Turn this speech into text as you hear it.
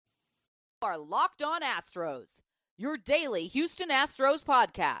Are Locked On Astros, your daily Houston Astros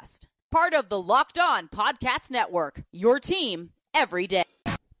podcast. Part of the Locked On Podcast Network, your team every day.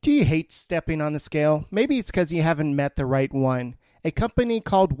 Do you hate stepping on the scale? Maybe it's because you haven't met the right one. A company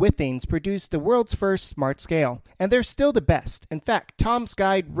called Withings produced the world's first smart scale, and they're still the best. In fact, Tom's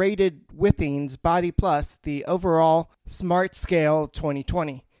Guide rated Withings Body Plus the overall smart scale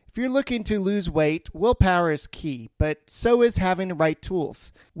 2020. If you're looking to lose weight, willpower is key, but so is having the right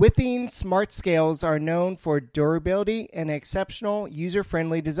tools. Withings smart scales are known for durability and exceptional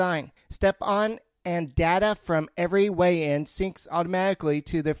user-friendly design. Step on and data from every weigh-in syncs automatically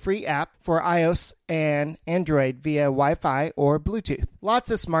to the free app for iOS and Android via Wi-Fi or Bluetooth.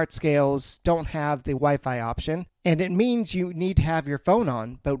 Lots of smart scales don't have the Wi-Fi option, and it means you need to have your phone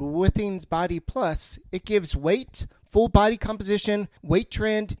on. But with Withings Body Plus, it gives weight, full body composition, weight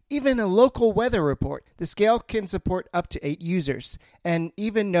trend, even a local weather report. The scale can support up to 8 users and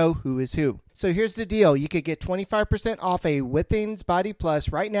even know who is who. So here's the deal. You could get 25% off a Withings Body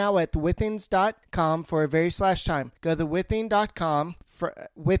Plus right now at withings.com for a very slash time. Go to withings.com for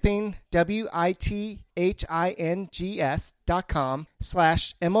Withing,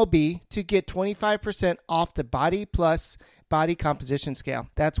 WITHINGS.com/MLB to get 25% off the Body Plus body composition scale.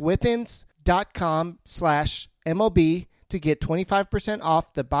 That's withings.com/MLB to get 25%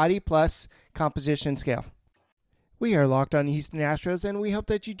 off the Body Plus composition scale. We are Locked On Houston Astros, and we hope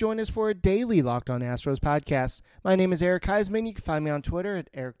that you join us for a daily Locked On Astros podcast. My name is Eric Heisman. You can find me on Twitter at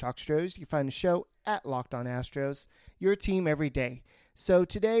Eric Talkstros. You can find the show at Locked On Astros, your team every day. So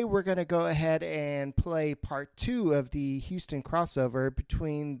today we're going to go ahead and play part 2 of the Houston crossover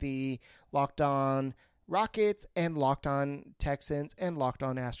between the Locked On Rockets and Locked On Texans and Locked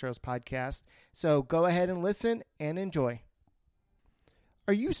On Astros podcast. So go ahead and listen and enjoy.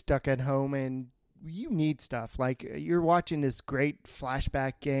 Are you stuck at home and you need stuff? Like you're watching this great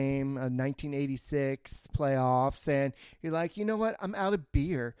flashback game of 1986 playoffs and you're like, you know what? I'm out of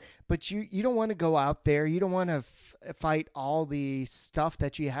beer. But you don't want to go out there. You don't want to fight all the stuff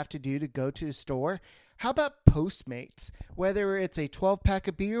that you have to do to go to the store. How about Postmates? Whether it's a 12-pack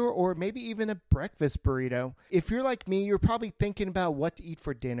of beer or maybe even a breakfast burrito. If you're like me, you're probably thinking about what to eat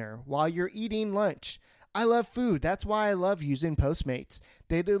for dinner while you're eating lunch. I love food. That's why I love using Postmates.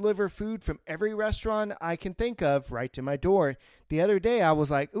 They deliver food from every restaurant I can think of right to my door. The other day I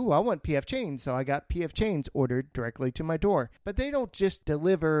was like, ooh, I want P.F. Chang's, so I got P.F. Chang's ordered directly to my door. But they don't just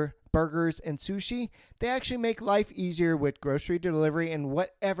deliver burgers and sushi. They actually make life easier with grocery delivery and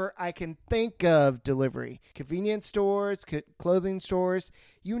whatever I can think of delivery. Convenience stores, clothing stores,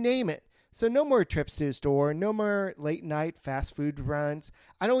 you name it. So no more trips to the store, no more late night fast food runs.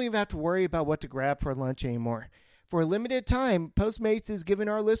 I don't even have to worry about what to grab for lunch anymore. For a limited time, Postmates is giving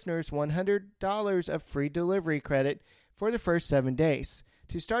our listeners $100 of free delivery credit for the first 7 days.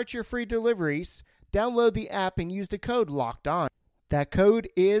 To start your free deliveries, download the app and use the code LOCKEDON. That code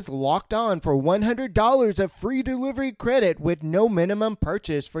is locked on for $100 of free delivery credit with no minimum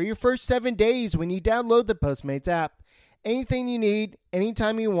purchase for your first 7 days when you download the Postmates app. Anything you need,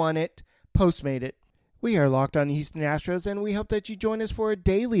 anytime you want it, Postmate it. We are Locked On Houston Astros, and we hope that you join us for a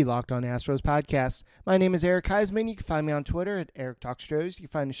daily Locked On Astros podcast. My name is Eric Heisman. You can find me on Twitter at Eric Talkstros. You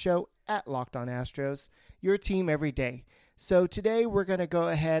can find the show at Locked On Astros, your team every day. So today we're going to go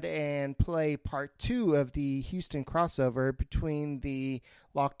ahead and play part 2 of the Houston crossover between the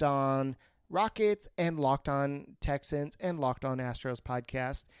Locked On Rockets and Locked On Texans and Locked On Astros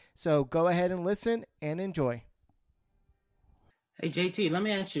podcast. So go ahead and listen and enjoy. Hey, JT, let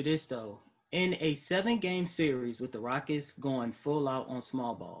me ask you this, though. In a 7-game series with the Rockets going full out on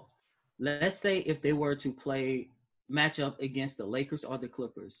small ball, let's say if they were to match up against the Lakers or the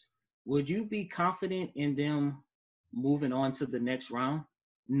Clippers, would you be confident in them moving on to the next round,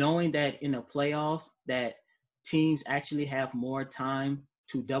 knowing that in the playoffs that teams actually have more time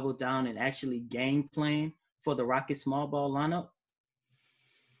to double down and actually game plan for the Rockets small ball lineup?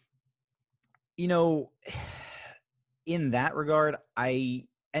 You know, in that regard,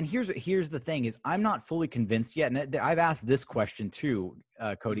 here's the thing is I'm not fully convinced yet. And I've asked this question too,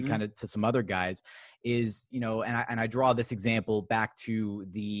 Cody, kind of to some other guys is, you know, and I draw this example back to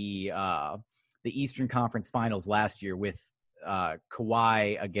the Eastern Conference Finals last year with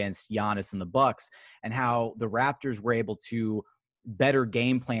Kawhi against Giannis and the Bucks, and how the Raptors were able to better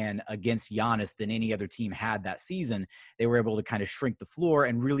game plan against Giannis than any other team had that season. They were able to kind of shrink the floor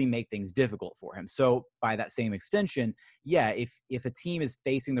and really make things difficult for him. So by that same extension, yeah, if a team is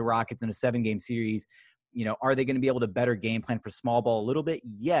facing the Rockets in a 7-game series, you know, are they going to be able to better game plan for small ball a little bit?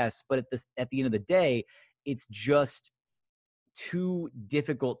 Yes, but at the end of the day, it's just too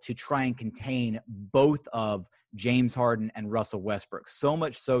difficult to try and contain both of James Harden and Russell Westbrook. So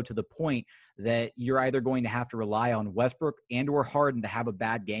much so to the point that you're either going to have to rely on Westbrook and or Harden to have a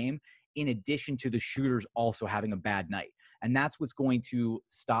bad game, in addition to the shooters also having a bad night. And that's what's going to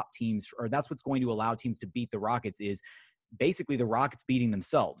stop teams, or that's what's going to allow teams to beat the Rockets, is basically the Rockets beating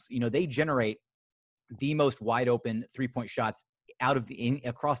themselves. They generate the most wide open 3-point shots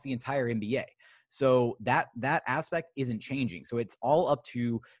across the entire NBA. So that aspect isn't changing. So it's all up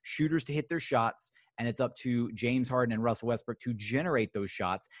to shooters to hit their shots, and it's up to James Harden and Russell Westbrook to generate those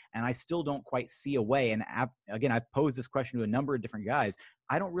shots. And I still don't quite see a way. And again, I've posed this question to a number of different guys.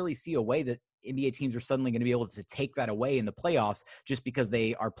 I don't really see a way that NBA teams are suddenly going to be able to take that away in the playoffs just because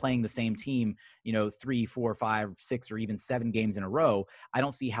they are playing the same team, 3, 4, 5, 6, or even 7 games in a row. I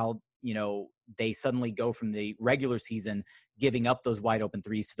don't see how, they suddenly go from the regular season giving up those wide open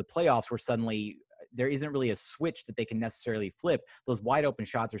threes to the playoffs, where suddenly there isn't really a switch that they can necessarily flip. Those wide open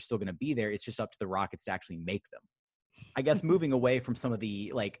shots are still going to be there. It's just up to the Rockets to actually make them. I guess moving away from some of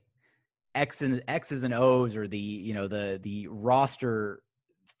the like X's and O's, or the roster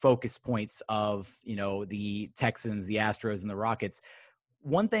focus points of, the Texans, the Astros, and the Rockets.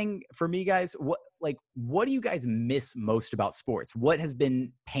 One thing for me, guys, what do you guys miss most about sports? What has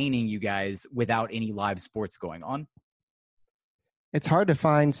been paining you guys without any live sports going on? It's hard to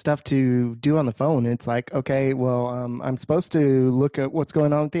find stuff to do on the phone. It's like, okay, well, I'm supposed to look at what's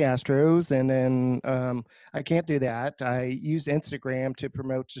going on with the Astros, and then I can't do that. I use Instagram to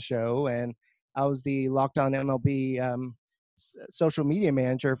promote the show, and I was the Locked On MLB social media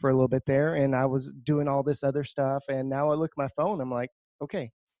manager for a little bit there, and I was doing all this other stuff, and now I look at my phone, I'm like,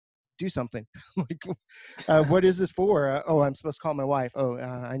 okay, do something. What is this for? I'm supposed to call my wife.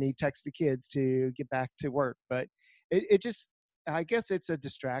 I need to text the kids to get back to work. But it just, I guess it's a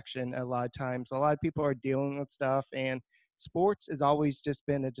distraction a lot of times. A lot of people are dealing with stuff, and sports has always just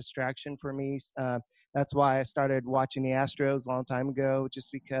been a distraction for me. That's why I started watching the Astros a long time ago,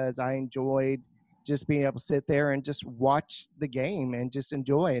 just because I enjoyed just being able to sit there and just watch the game and just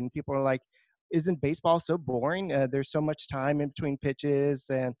enjoy it. And people are like, isn't baseball so boring? There's so much time in between pitches,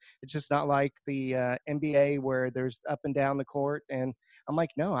 and it's just not like the NBA where there's up and down the court. And I'm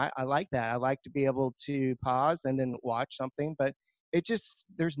like, no, I like that. I like to be able to pause and then watch something, but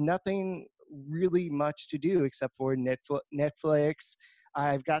there's nothing really much to do except for Netflix.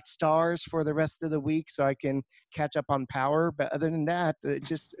 I've got Stars for the rest of the week so I can catch up on Power, but other than that, it's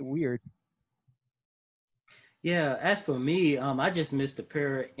just weird. Yeah, as for me, I just missed the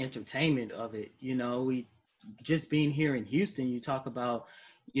pure entertainment of it. We just being here in Houston, you talk about,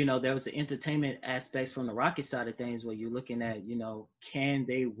 there was the entertainment aspects from the Rocket side of things where you're looking at, can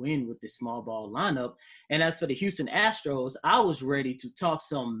they win with the small ball lineup? And as for the Houston Astros, I was ready to talk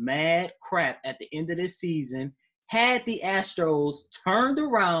some mad crap at the end of this season, had the Astros turned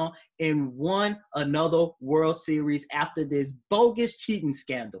around and won another World Series after this bogus cheating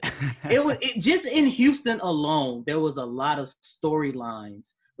scandal. Just in Houston alone, there was a lot of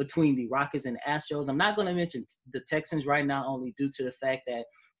storylines between the Rockets and the Astros. I'm not going to mention the Texans right now, only due to the fact that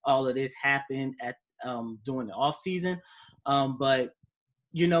all of this happened at during the offseason. But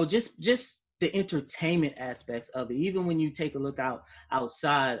just the entertainment aspects of it. Even when you take a look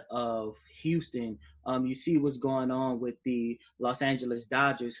outside of Houston, you see what's going on with the Los Angeles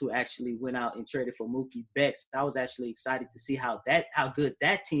Dodgers, who actually went out and traded for Mookie Betts. I was actually excited to see how good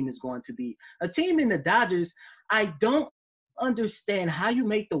that team is going to be. A team in the Dodgers, I don't understand how you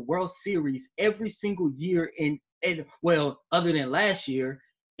make the World Series every single year other than last year,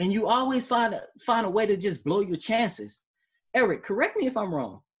 and you always find a way to just blow your chances. Eric, correct me if I'm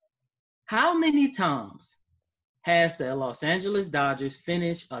wrong. How many times has the Los Angeles Dodgers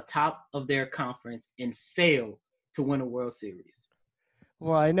finished atop of their conference and failed to win a World Series?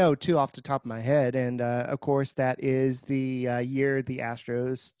 Well, I know 2 off the top of my head, and of course that is the year the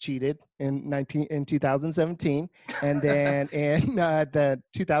Astros cheated in 2017, and then in the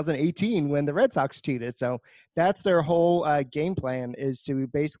 2018 when the Red Sox cheated. So that's their whole game plan, is to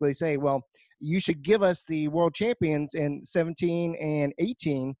basically say, well, you should give us the world champions in 17 and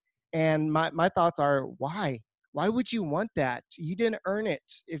 18. And my thoughts are, why? Why would you want that? You didn't earn it.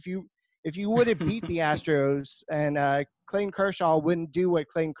 If you would have beat the Astros, and Clayton Kershaw wouldn't do what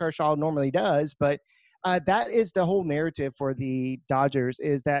Clayton Kershaw normally does, but that is the whole narrative for the Dodgers,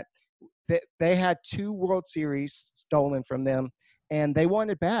 is that they had 2 World Series stolen from them, and they want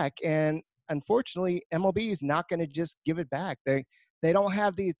it back. And unfortunately, MLB is not going to just give it back. They don't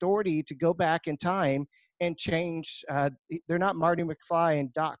have the authority to go back in time and change. They're not Marty McFly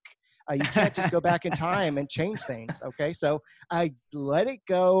and Doc. You can't just go back in time and change things. Okay, so I let it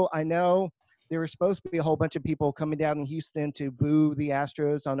go. I know there was supposed to be a whole bunch of people coming down in Houston to boo the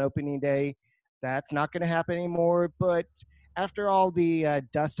Astros on opening day. That's not going to happen anymore. But after all the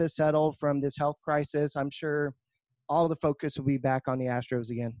dust has settled from this health crisis, I'm sure all the focus will be back on the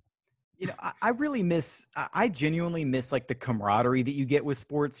Astros again. I really miss, I genuinely miss like the camaraderie that you get with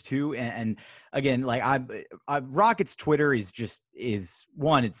sports too. And again, like Rockets Twitter is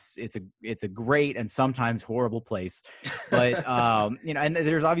one, it's a great and sometimes horrible place, but and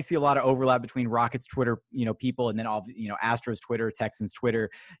there's obviously a lot of overlap between Rockets Twitter, people, and then all, Astros Twitter, Texans Twitter,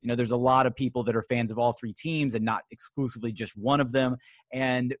 there's a lot of people that are fans of all three teams and not exclusively just one of them.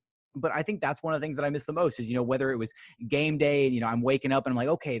 But I think that's one of the things that I miss the most is, whether it was game day and, I'm waking up and I'm like,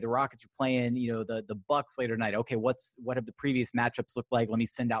 okay, the Rockets are playing, the Bucks later tonight. Okay, what have the previous matchups looked like? Let me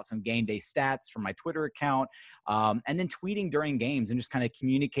send out some game day stats from my Twitter account. And then tweeting during games and just kind of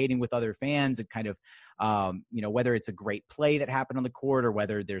communicating with other fans and kind of, whether it's a great play that happened on the court or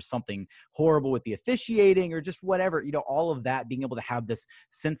whether there's something horrible with the officiating or just whatever, all of that, being able to have this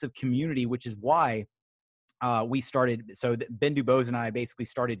sense of community, which is why we started, so Ben Dubose and I basically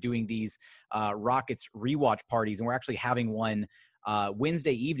started doing these Rockets rewatch parties, and we're actually having one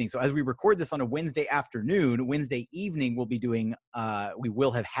Wednesday evening. So as we record this on a Wednesday afternoon, Wednesday evening we'll be doing, will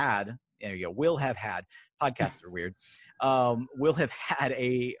have had, podcasts are weird. We'll have had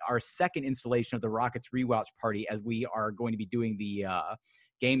our second installation of the Rockets rewatch party, as we are going to be doing the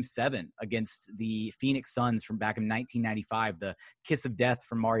Game 7 against the Phoenix Suns from back in 1995, the kiss of death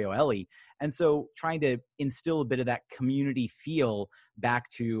from Mario Elie. And so trying to instill a bit of that community feel back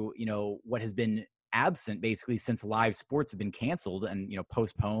to, what has been absent basically since live sports have been canceled and,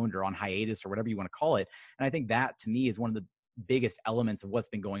 postponed or on hiatus or whatever you want to call it. And I think that to me is one of the biggest elements of what's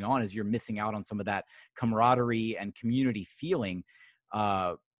been going on, is you're missing out on some of that camaraderie and community feeling.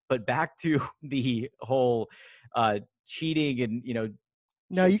 But back to the whole cheating and,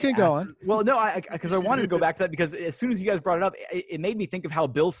 No, you can go on. Well, no, because I wanted to go back to that, because as soon as you guys brought it up, it made me think of how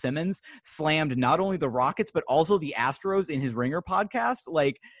Bill Simmons slammed not only the Rockets, but also the Astros in his Ringer podcast.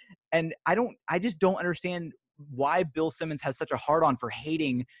 And I just don't understand why Bill Simmons has such a hard on for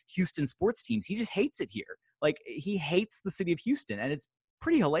hating Houston sports teams. He just hates it here. He hates the city of Houston, and it's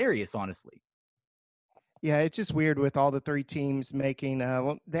pretty hilarious, honestly. Yeah, it's just weird with all the three teams making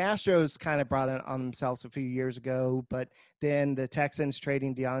the Astros kind of brought it on themselves a few years ago, but then the Texans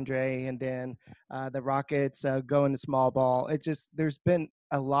trading DeAndre, and then the Rockets going to small ball. There's been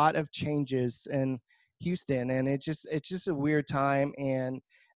a lot of changes in Houston, and it's just a weird time. And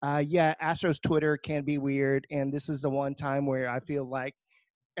Astros Twitter can be weird, and this is the one time where I feel like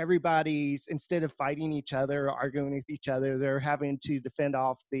everybody's, instead of fighting each other or arguing with each other, they're having to defend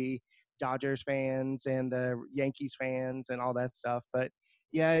off the Dodgers fans and the Yankees fans and all that stuff. But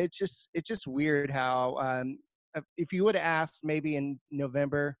yeah, it's just weird how if you would have asked maybe in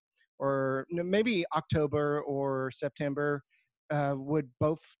November or maybe October or September, would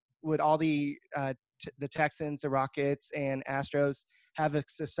all the Texans, the Rockets, and Astros have a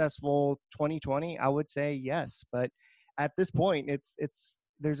successful 2020? I would say yes, but at this point,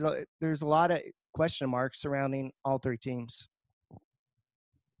 there's a lot of question marks surrounding all three teams.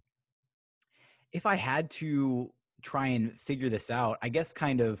 If I had to try and figure this out, I guess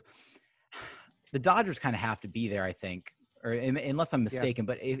kind of the Dodgers kind of have to be there, I think, or unless I'm mistaken.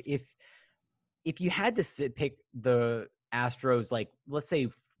 Yeah. But if you had to pick the Astros, let's say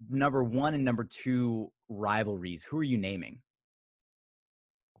number 1 and number 2 rivalries, who are you naming?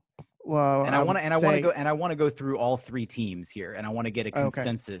 Well, and I want to go through all three teams here, and I want to get a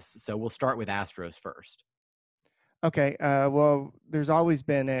consensus. Okay. So we'll start with Astros first. Okay. Well, there's always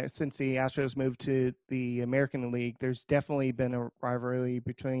been, since the Astros moved to the American League, there's definitely been a rivalry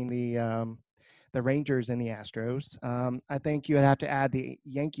between the Rangers and the Astros. I think you would have to add the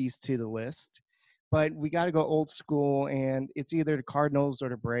Yankees to the list, but we got to go old school, and it's either the Cardinals or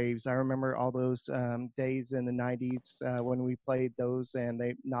the Braves. I remember all those days in the 90s when we played those, and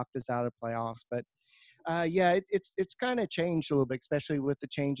they knocked us out of playoffs. But it's kind of changed a little bit, especially with the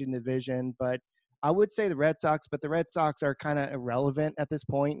change in division. But I would say the Red Sox, but the Red Sox are kind of irrelevant at this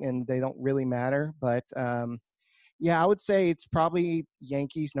point, and they don't really matter. But, I would say it's probably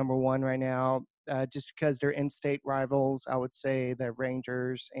Yankees number 1 right now, just because they're in-state rivals. I would say the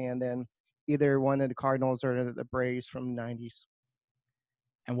Rangers, and then either one of the Cardinals or the Braves from the 90s.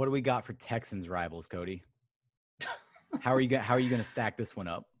 And what do we got for Texans rivals, Cody? How are you going to stack this one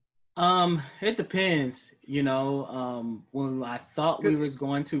up? It depends. When I thought we was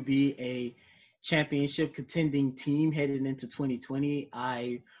going to be a championship contending team headed into 2020,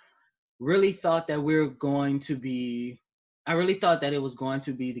 I really thought that it was going to be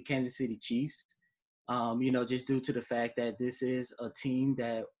the Kansas City Chiefs. Just due to the fact that this is a team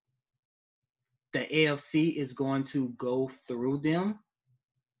that the AFC is going to go through them.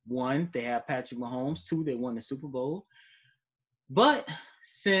 One, they have Patrick Mahomes. Two, they won the Super Bowl. But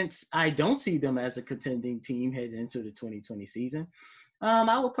since I don't see them as a contending team heading into the 2020 season,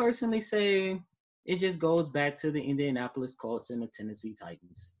 I would personally say it just goes back to the Indianapolis Colts and the Tennessee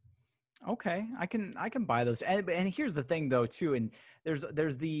Titans. Okay, I can buy those. And here's the thing, though, too. And there's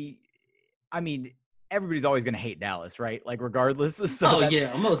everybody's always going to hate Dallas, right? Like, regardless. So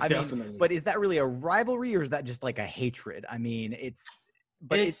most definitely. But is that really a rivalry, or is that just like a hatred? I mean, it's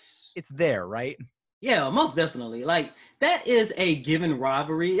there, right? Yeah, most definitely. Like, that is a given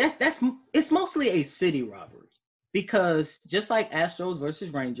rivalry. It's mostly a city rivalry, because just like Astros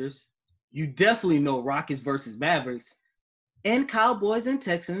versus Rangers, you definitely know Rockets versus Mavericks, and Cowboys and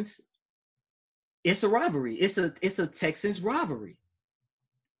Texans. It's a rivalry. It's a Texans rivalry.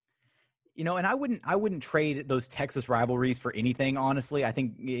 And I wouldn't trade those Texas rivalries for anything, honestly. I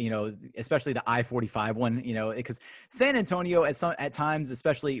think, especially the I-45 one, because San Antonio at times,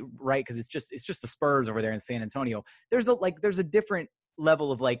 especially, right, because it's just the Spurs over there in San Antonio. There's a different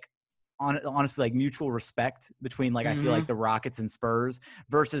level of honestly, like, mutual respect between, like, I feel like the Rockets and Spurs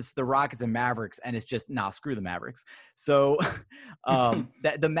versus the Rockets and Mavericks, and it's just, screw the Mavericks. So the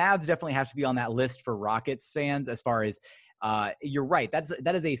Mavs definitely have to be on that list for Rockets fans, as far as you're right.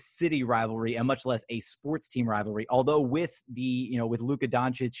 That is a city rivalry, and much less a sports team rivalry. Although with with Luka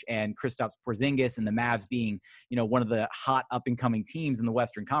Doncic and Kristaps Porzingis and the Mavs being, one of the hot up and coming teams in the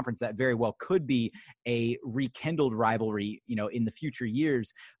Western Conference, that very well could be a rekindled rivalry, in the future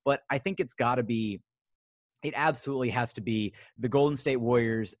years. But I think it absolutely has to be the Golden State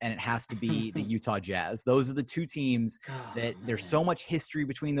Warriors, and it has to be the Utah Jazz. Those are the two teams that there's so much history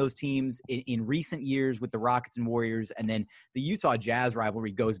between those teams in recent years with the Rockets and Warriors. And then the Utah Jazz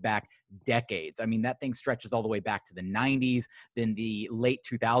rivalry goes back decades. I mean, that thing stretches all the way back to the 90s, then the late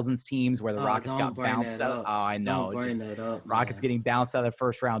 2000s teams where the Rockets got bounced out. Oh, I know. Rockets getting bounced out of the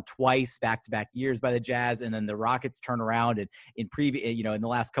first round twice, back-to-back years by the Jazz. And then the Rockets turn around and in the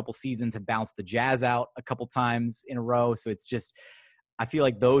last couple seasons have bounced the Jazz out a couple times in a row. So it's just, I feel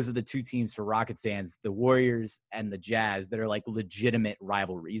like those are the two teams for Rockets fans, the Warriors and the Jazz, that are like legitimate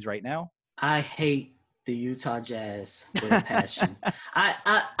rivalries right now. I hate the Utah Jazz with a passion.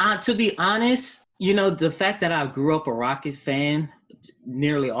 I to be honest, the fact that I grew up a Rockets fan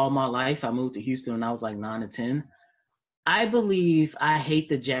nearly all my life, I moved to Houston when I was like 9 or 10. I believe I hate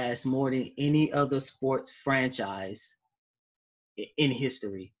the Jazz more than any other sports franchise in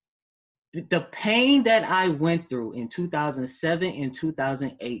history. The pain that I went through in 2007 and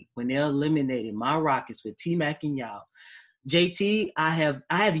 2008 when they eliminated my Rockets with T-Mac and Yao. JT, I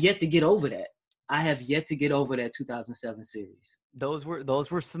have yet to get over that. I have yet to get over that 2007 series. Those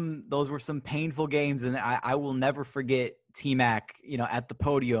were some painful games, and I will never forget T-Mac, at the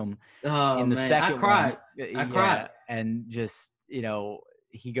podium in the second one. I cried. And just,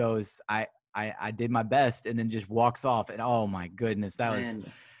 he goes, I did my best, and then just walks off, and oh my goodness,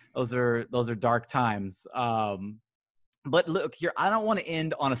 those are dark times. But look here, I don't want to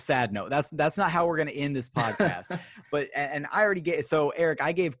end on a sad note. That's not how we're going to end this podcast. But and I already Eric,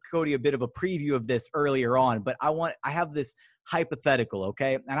 I gave Cody a bit of a preview of this earlier on, but I have this hypothetical,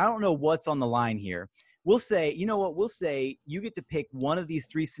 okay? And I don't know what's on the line here. We'll say, we'll say you get to pick one of these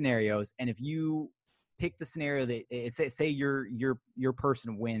three scenarios, and if you pick the scenario that say your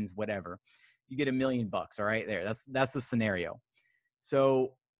person wins whatever, you get $1 million, all right? There. That's the scenario.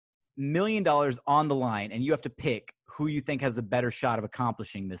 So $1 million on the line, and you have to pick who you think has a better shot of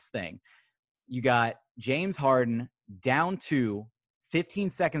accomplishing this thing. You got James Harden down 2,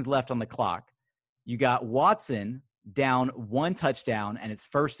 15 seconds left on the clock. You got Watson down 1 touchdown, and it's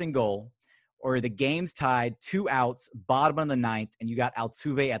 1st and goal. Or the game's tied, 2 outs, bottom of the 9th, and you got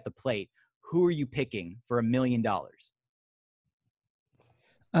Altuve at the plate. Who are you picking for $1 million?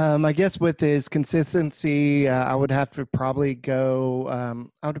 I guess with his consistency, I would have to probably go.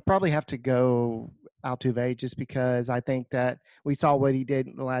 I would probably have to go Altuve, just because I think that we saw what he did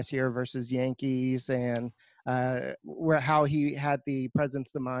last year versus Yankees, and how he had the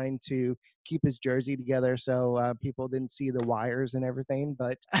presence of mind to keep his jersey together, so people didn't see the wires and everything.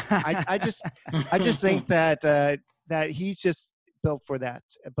 But I just think that that he's just built for that.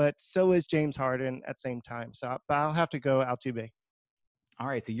 But so is James Harden at the same time. So, but I'll have to go Altuve. All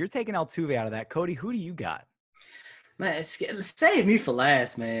right, so you're taking Altuve out of that. Cody, who do you got? Man, save me for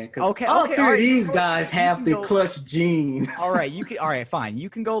last, man. Okay, all three of these guys have the clutch gene. All right, fine. You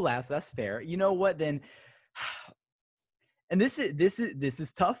can go last. That's fair. You know what? Then, and this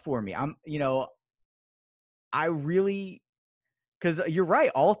is tough for me. I really, because you're right.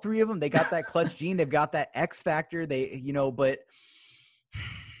 All three of them, they got that clutch gene. They've got that X factor. But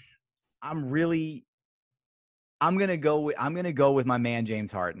I'm gonna go with my man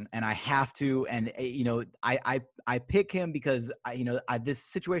James Harden, and I have to. And I pick him because this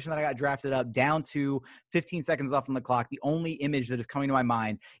situation that I got drafted up down to 15 seconds left on the clock. The only image that is coming to my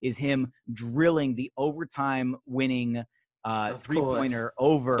mind is him drilling the overtime winning 3-pointer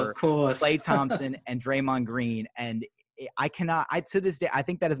over Klay Thompson and Draymond Green. And to this day, I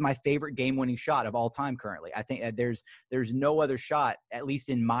think that is my favorite game-winning shot of all time currently. I think there's no other shot, at least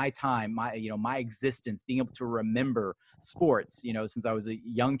in my time, my existence, being able to remember sports, since I was a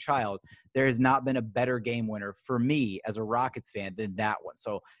young child, there has not been a better game winner for me as a Rockets fan than that one.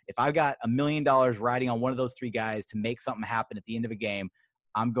 So if I've got $1 million riding on one of those three guys to make something happen at the end of a game,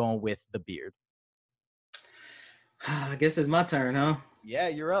 I'm going with the beard. I guess it's my turn, huh? Yeah,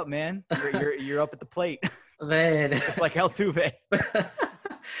 you're up, man. You're up at the plate. Man. Just like Altuve.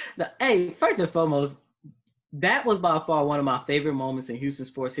 Hey, first and foremost, that was by far one of my favorite moments in Houston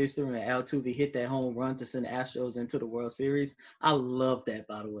sports history when Altuve hit that home run to send the Astros into the World Series. I love that,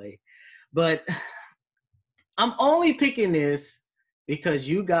 by the way. But I'm only picking this because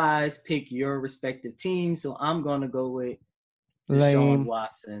you guys pick your respective teams, so I'm going to go with Deshaun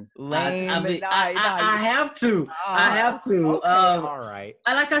Watson. Lame. I have to. Okay, all right.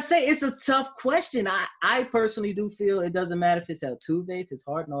 Like I say, it's a tough question. I personally do feel it doesn't matter if it's Altuve, if it's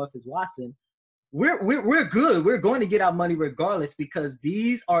Harden, or if it's Watson. We're good. We're going to get our money regardless because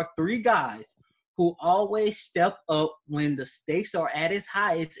these are three guys who always step up when the stakes are at its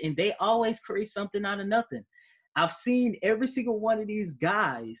highest, and they always create something out of nothing. I've seen every single one of these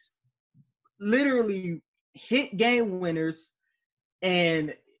guys literally hit game winners.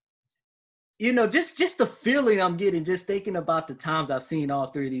 And, just the feeling I'm getting just thinking about the times I've seen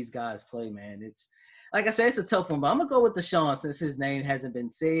all three of these guys play, man. It's, like I said, it's a tough one, but I'm going to go with Deshaun since his name hasn't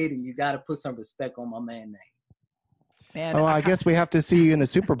been said, and you got to put some respect on my man's name. Man, I guess we have to see you in the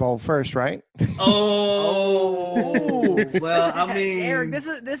Super Bowl first, right? Oh, well, I mean, Eric, this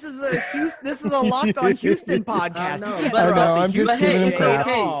is a Locked On Houston podcast. I'm just giving him crap.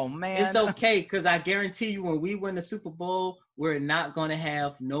 Oh man, it's okay because I guarantee you, when we win the Super Bowl, we're not going to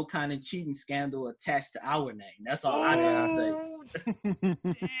have no kind of cheating scandal attached to our name. That's all I gotta say.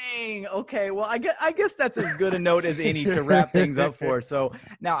 Dang. Okay. Well, I guess that's as good a note as any to wrap things up for. So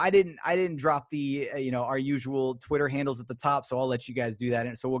now I didn't drop the our usual Twitter handles at the top, so I'll let you guys do that.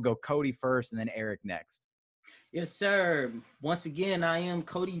 And so we'll go Cody first, and then Eric next. Yes, sir. Once again, I am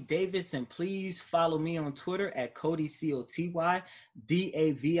Cody Davis, and please follow me on Twitter at Cody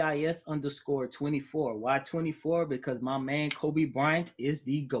CotyDavis_24. Why 24? Because my man Kobe Bryant is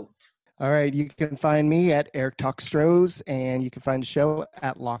the GOAT. All right, you can find me at Eric Talkstros, and you can find the show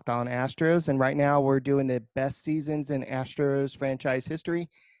at Locked On Astros. And right now, we're doing the best seasons in Astros franchise history.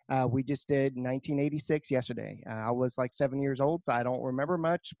 We just did 1986 yesterday. I was like 7 years old, so I don't remember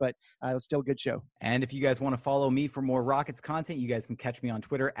much, but it was still a good show. And if you guys want to follow me for more Rockets content, you guys can catch me on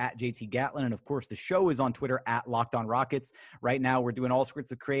Twitter at JT Gatlin. And of course, the show is on Twitter at Locked On Rockets. Right now, we're doing all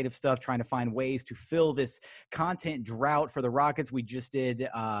sorts of creative stuff, trying to find ways to fill this content drought for the Rockets. We just did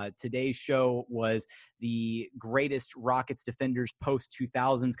today's show was the greatest Rockets defenders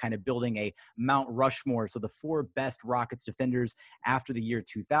post-2000s, kind of building a Mount Rushmore. So the 4 best Rockets defenders after the year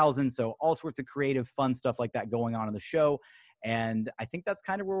 2000. So all sorts of creative, fun stuff like that going on in the show. And I think that's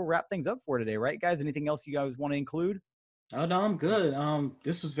kind of where we'll wrap things up for today, right, guys? Anything else you guys want to include? Oh, no, I'm good.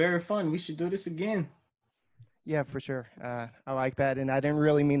 This was very fun. We should do this again. Yeah, for sure. I like that. And I didn't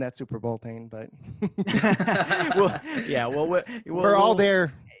really mean that Super Bowl thing, but we're all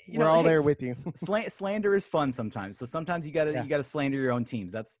there. We're all there with you. Slander is fun sometimes. So sometimes you gotta slander your own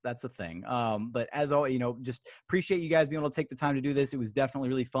teams. That's a thing. But as always, just appreciate you guys being able to take the time to do this. It was definitely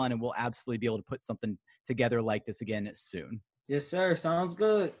really fun, and we'll absolutely be able to put something together like this again soon. Yes, sir. Sounds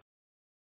good.